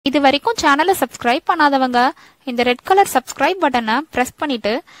இது வரைக்கும் சேனலை சப்ஸ்கிரைப் பண்ணாதவங்க இந்த ரெட் கலர் சப்ஸ்கிரைப் பட்டனை பிரஸ்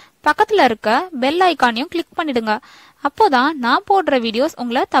பண்ணிட்டு பக்கத்துல இருக்க பெல் ஐகானையும் கிளிக் பண்ணிடுங்க. அப்போதான் நான் போடுற வீடியோஸ்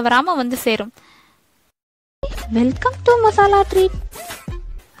உங்களை தவறாம வந்து சேரும். Welcome to masala treat.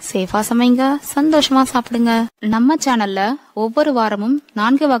 சேஃபா சமைங்க, சந்தோஷமா சாப்பிடுங்க. நம்ம சேனல்ல ஒவ்வொரு வாரமும்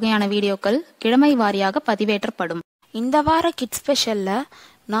 4 வகையான வீடியோக்கள் கிழமை வாரியாக பதிவேற்றப்படும். இந்த வார கிட் ஸ்பெஷல்ல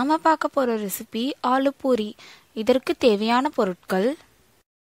நாம பார்க்க போற ரெசிபி ஆலு பூரி. இதற்கு தேவையான பொருட்கள்: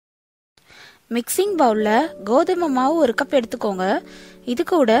 மிக்சிங் பவுல்ல கோதுமை மாவு 1 கப் எடுத்துக்கோங்க. இது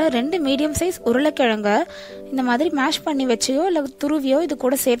கூட 2 மீடியம் சைஸ் உருளைக்கிழங்க இந்த மாதிரி மேஷ் பண்ணி வச்சியோ இல்ல துருவியோ இது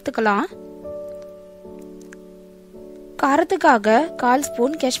கூட சேர்த்துக்கலாம். காரத்துக்காக 1/4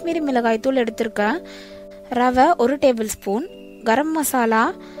 ஸ்பூன் காஷ்மீரி மிளகாய் தூள் எடுத்திருக்கேன். ரவை 1 table spoon, garam masala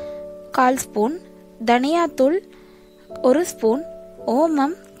 1/4 spoon, தனியா தூள் 1 ஸ்பூன்,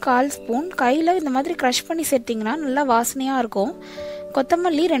 ஓமம் 1/4 ஸ்பூன். கையில இந்த மாதிரி கிரஷ் பண்ணி சேர்த்தீங்கன்னா நல்லா வாசனையா இருக்கும்.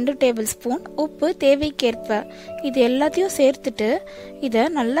 கொத்தமல்லி 2 டேபிள் ஸ்பூன், உப்பு தேவைக்கேற்ப. இது எல்லாத்தையும் சேர்த்துட்டு இத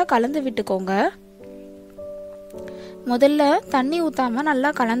நல்லா கலந்து விட்டுக்கோங்க. முதல்ல தண்ணி ஊத்தாம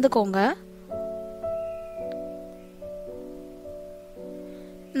நல்லா கலந்துக்கோங்க.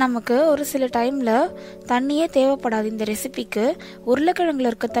 நமக்கு ஒரு சில டைம்ல தண்ணியே தேவைப்படாது. இந்த ரெசிபிக்கு உருளைக்கிழங்குல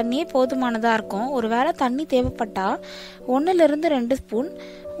இருக்க தண்ணியே போதுமானதா இருக்கும். ஒருவேளை தண்ணி தேவைப்பட்டா 1-2 ஸ்பூன்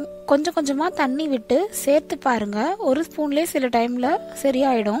கொஞ்சம் கொஞ்சமா தண்ணி விட்டு சேர்த்து பாருங்க. 1 ஸ்பூன்லயே சில டைம்ல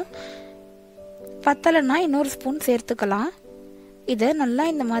சரியாயிடும். பத்தலைன்னா இன்னொரு ஸ்பூன் சேர்த்துக்கலாம். இத நல்லா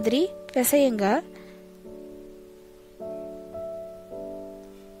இந்த மாதிரி பிசையுங்க.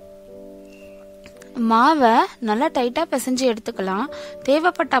 மாவை நல்லா டைட்டா பிசைஞ்சு எடுத்துக்கலாம்.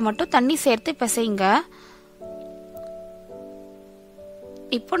 தேவைப்பட்டா மட்டும் தண்ணி சேர்த்து பிசைங்க.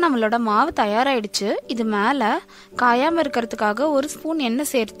 இப்போ நம்மளோட மாவு தயாராயிடுச்சு. இது மேல காயாம இருக்கிறதுக்காக 1 ஸ்பூன் எண்ணெய்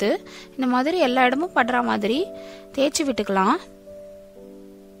சேர்த்து இந்த மாதிரி எல்லா இடமும் படுற மாதிரி தேய்ச்சி விட்டுக்கலாம்.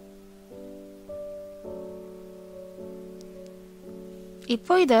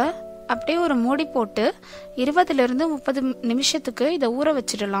 இப்போ இத அப்படியே ஒரு மூடி போட்டு 20 to 30 நிமிஷத்துக்கு இத ஊற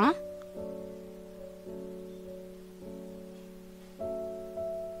வச்சிடலாம்.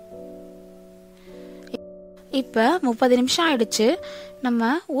 இப்ப 30 நிமிஷம் ஆயிடுச்சு. நம்ம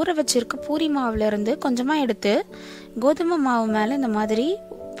ஊற வச்சிருக்க பூரி மாவுல இருந்து கொஞ்சமா எடுத்து கோதுமை மாவு மேல இந்த மாதிரி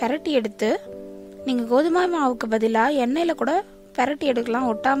பெரட்டி எடுத்து, நீங்க கோதுமை மாவுக்கு பதிலா எண்ணெயில கூட பெரட்டி எடுக்கலாம்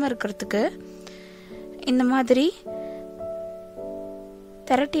ஒட்டாம இருக்கிறதுக்கு. இந்த மாதிரி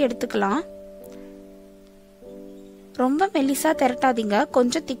திரட்டி எடுத்துக்கலாம். ரொம்ப மெல்லிசா திரட்டாதீங்க,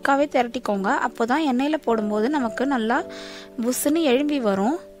 கொஞ்சம் திக்காவே திரட்டிக்கோங்க. அப்போதான் எண்ணெயில போடும்போது நமக்கு நல்லா புஸ்ஸுன்னு எழும்பி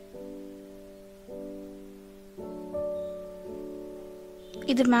வரும்.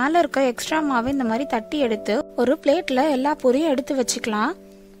 இது மேல இருக்க எக்ஸ்ட்ரா மாவை இந்த மாதிரி தட்டி எடுத்து ஒரு பிளேட்ல எல்லா பூரியும் எடுத்து வச்சுக்கலாம்.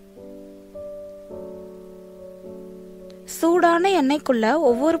 சூடான எண்ணெய்க்குள்ள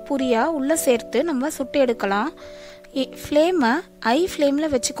ஒவ்வொரு பூரியா உள்ள சேர்த்து நம்ம சுட்டு எடுக்கலாம். ஃப்ளேமை ஹை ஃப்ளேம்ல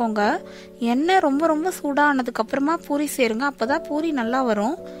வச்சுக்கோங்க. எண்ணெய் ரொம்ப ரொம்ப சூடானதுக்கு அப்புறமா பூரி சேருங்க. அப்பதான் பூரி நல்லா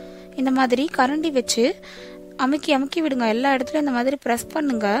வரும். இந்த மாதிரி கரண்டி வச்சு அமுக்கி அமுக்கி விடுங்க. எல்லா இடத்துலயும் இந்த மாதிரி பிரஸ்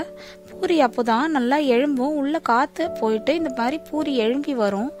பண்ணுங்க. பூரி அப்போதான் நல்லா எழும்பும். உள்ள காத்து போயிட்டு இந்த மாதிரி பூரி எழும்பி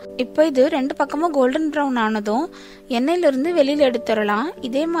வரும். இப்போ இது 2 பக்கமும் கோல்டன் ப்ரௌன் ஆனதும் எண்ணெயில இருந்து வெளியில எடுத்துடலாம்.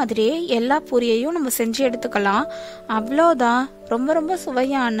 இதே மாதிரியே எல்லா பூரியையும் நம்ம செஞ்சு எடுத்துக்கலாம். அவ்வளோதான். ரொம்ப ரொம்ப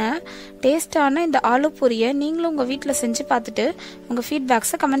சுவையான டேஸ்டான இந்த ஆலு பூரியை நீங்களும் உங்க வீட்டுல செஞ்சு பார்த்துட்டு உங்க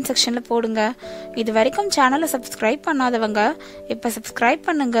ஃபீட்பேக்ஸை கமெண்ட் செக்ஷன்ல போடுங்க. இது வரைக்கும் சேனலை சப்ஸ்கிரைப் பண்ணாதவங்க இப்ப சப்ஸ்கிரைப்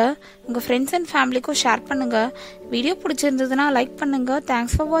பண்ணுங்க. உங்க ஃப்ரெண்ட்ஸ் அண்ட் ஃபேமிலிக்கும் ஷேர் பண்ணுங்க. வீடியோ பிடிச்சிருந்ததுன்னா லைக் பண்ணுங்க.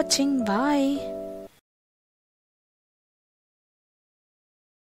 தேங்க்ஸ் ஃபார் வாட்சிங். பாய்.